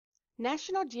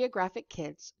National Geographic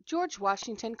Kids, George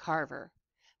Washington Carver,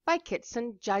 by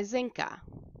Kitson Jazinka.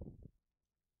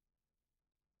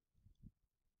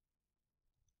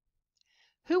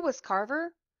 Who was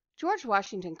Carver? George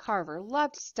Washington Carver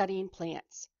loved studying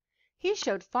plants. He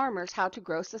showed farmers how to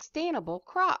grow sustainable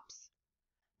crops.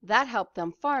 That helped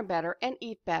them farm better and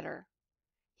eat better.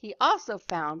 He also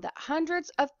found that hundreds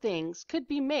of things could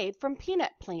be made from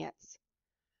peanut plants.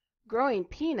 Growing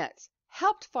peanuts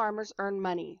helped farmers earn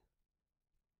money.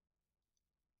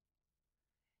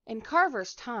 In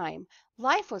Carver's time,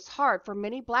 life was hard for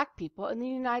many black people in the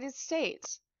United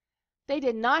States. They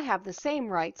did not have the same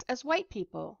rights as white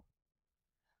people.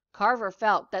 Carver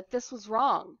felt that this was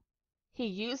wrong. He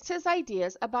used his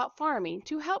ideas about farming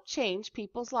to help change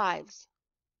people's lives.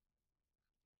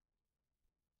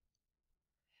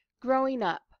 Growing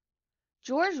up,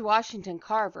 George Washington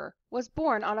Carver was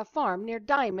born on a farm near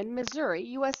Diamond, Missouri,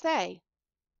 USA.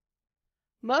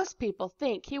 Most people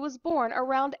think he was born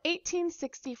around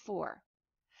 1864.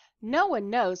 No one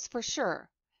knows for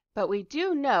sure, but we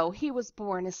do know he was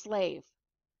born a slave.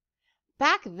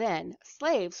 Back then,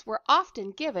 slaves were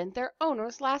often given their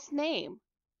owner's last name.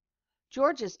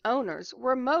 George's owners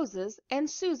were Moses and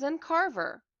Susan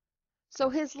Carver, so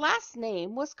his last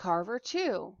name was Carver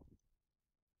too.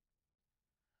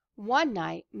 One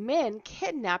night, men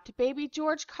kidnapped baby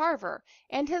George Carver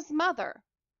and his mother.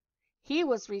 He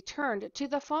was returned to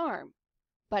the farm,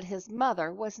 but his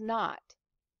mother was not.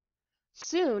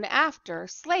 Soon after,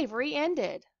 slavery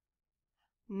ended.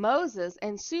 Moses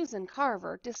and Susan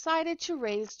Carver decided to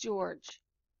raise George.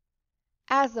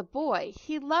 As a boy,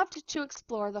 he loved to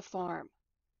explore the farm.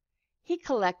 He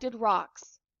collected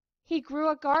rocks. He grew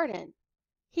a garden.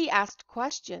 He asked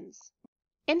questions.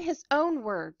 In his own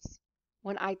words,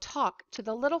 "When I talk to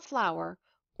the little flower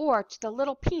or to the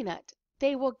little peanut,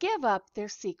 they will give up their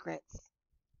secrets."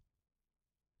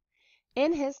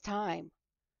 In his time,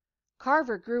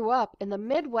 Carver grew up in the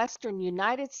Midwestern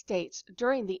United States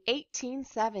during the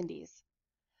 1870s.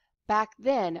 Back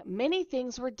then, many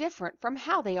things were different from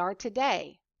how they are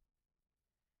today.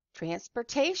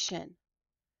 Transportation.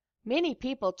 Many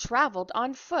people traveled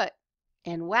on foot,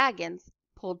 in wagons,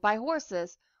 pulled by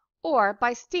horses, or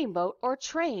by steamboat or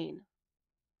train.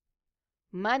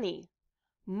 Money.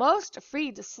 Most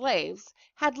freed slaves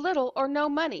had little or no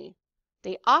money.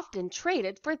 They often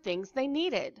traded for things they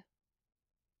needed.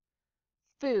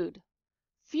 Food.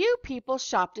 Few people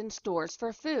shopped in stores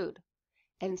for food.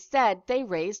 Instead, they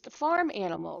raised farm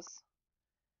animals.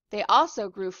 They also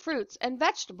grew fruits and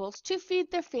vegetables to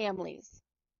feed their families.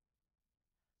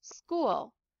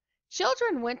 School.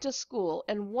 Children went to school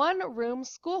in one-room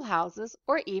schoolhouses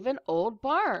or even old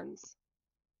barns.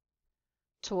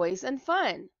 Toys and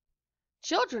fun.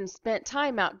 Children spent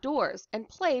time outdoors and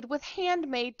played with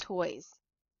handmade toys.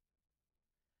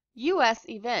 U.S.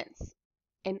 events.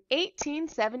 In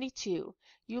 1872,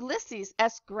 Ulysses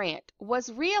S. Grant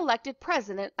was re-elected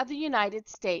President of the United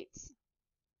States.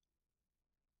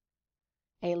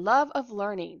 A love of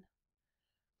learning.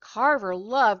 Carver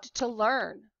loved to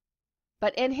learn,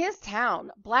 but in his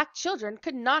town, black children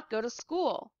could not go to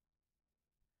school.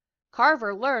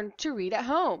 Carver learned to read at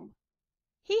home.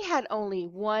 He had only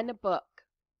one book.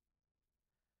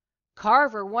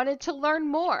 Carver wanted to learn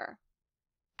more.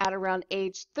 At around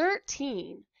age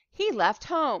 13, he left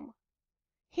home.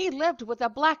 He lived with a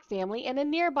black family in a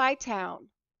nearby town.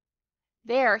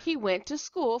 There he went to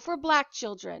school for black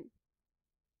children.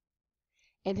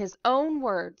 In his own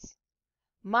words,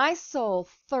 "My soul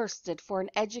thirsted for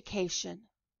an education."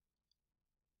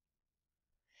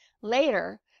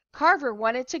 Later, Carver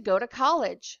wanted to go to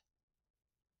college.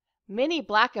 Many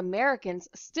black Americans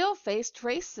still faced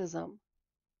racism.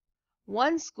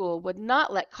 One school would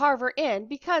not let Carver in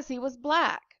because he was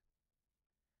black.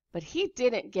 But he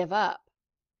didn't give up.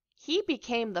 He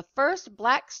became the first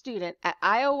black student at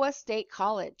Iowa State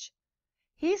College.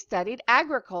 He studied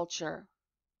agriculture.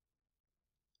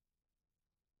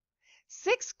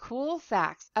 6 cool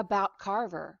facts about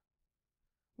Carver.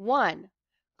 1.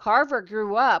 Carver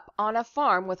grew up on a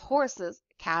farm with horses,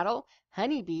 cattle,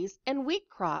 honeybees, and wheat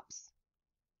crops.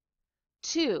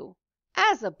 2.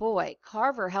 As a boy,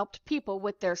 Carver helped people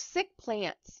with their sick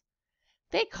plants.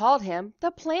 They called him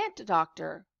the plant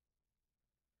doctor.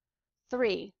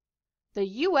 3. The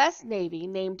U.S. Navy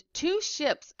named 2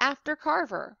 ships after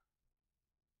Carver.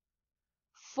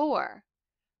 4.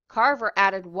 Carver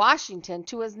added Washington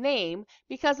to his name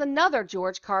because another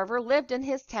George Carver lived in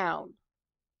his town.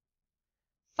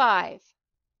 5.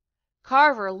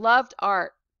 Carver loved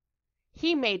art.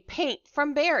 He made paint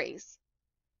from berries.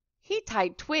 He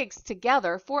tied twigs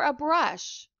together for a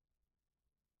brush.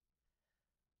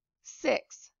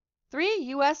 6. 3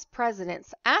 U.S.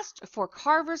 presidents asked for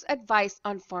Carver's advice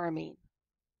on farming.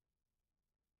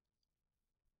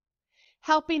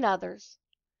 Helping others.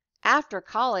 After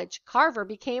college, Carver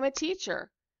became a teacher.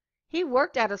 He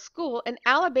worked at a school in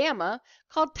Alabama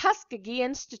called Tuskegee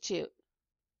Institute.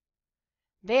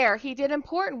 There, he did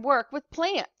important work with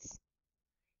plants.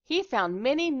 He found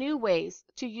many new ways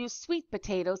to use sweet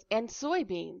potatoes and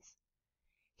soybeans.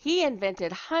 He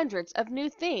invented hundreds of new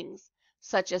things,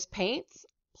 such as paints,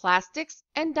 plastics,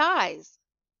 and dyes.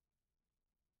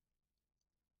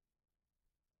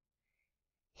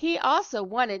 He also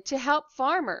wanted to help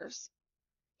farmers.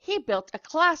 He built a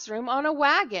classroom on a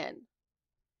wagon.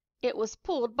 It was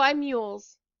pulled by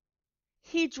mules.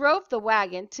 He drove the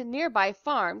wagon to nearby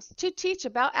farms to teach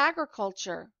about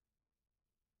agriculture.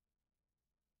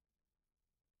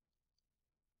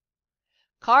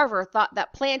 Carver thought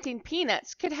that planting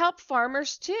peanuts could help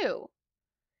farmers too.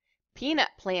 Peanut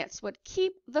plants would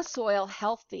keep the soil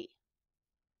healthy.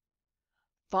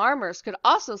 Farmers could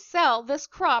also sell this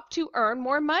crop to earn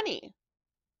more money.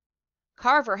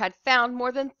 Carver had found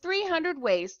more than 300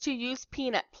 ways to use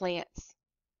peanut plants.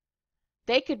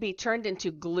 They could be turned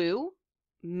into glue,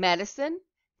 medicine,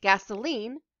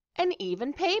 gasoline, and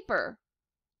even paper.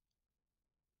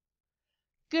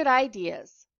 Good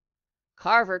ideas.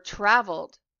 Carver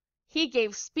traveled. He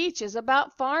gave speeches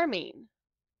about farming.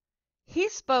 He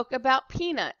spoke about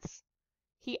peanuts.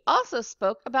 He also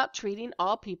spoke about treating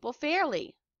all people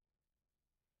fairly.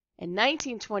 In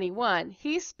 1921,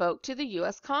 he spoke to the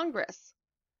U.S. Congress.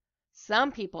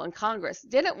 Some people in Congress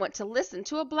didn't want to listen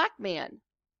to a black man,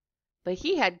 but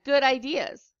he had good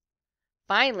ideas.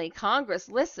 Finally, Congress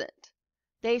listened.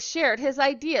 They shared his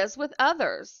ideas with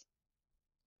others.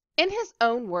 In his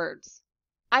own words,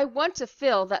 "I want to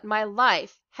feel that my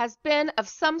life has been of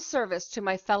some service to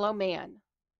my fellow man."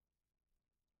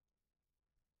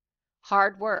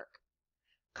 Hard work.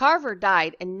 Carver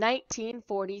died in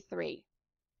 1943.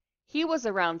 He was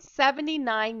around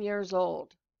 79 years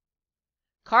old.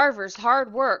 Carver's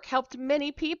hard work helped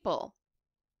many people.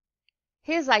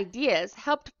 His ideas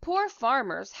helped poor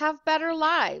farmers have better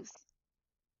lives.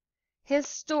 His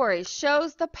story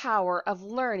shows the power of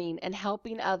learning and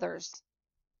helping others.